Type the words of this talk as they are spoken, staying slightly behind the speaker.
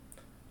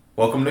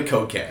Welcome to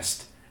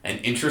Codecast, an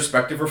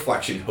introspective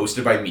reflection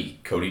hosted by me,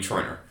 Cody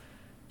Troiner.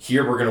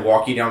 Here we're going to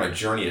walk you down a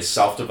journey to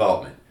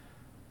self-development,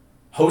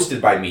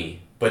 hosted by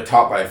me, but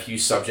taught by a few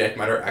subject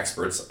matter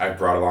experts I've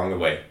brought along the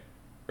way.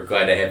 We're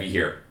glad to have you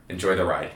here. Enjoy the ride.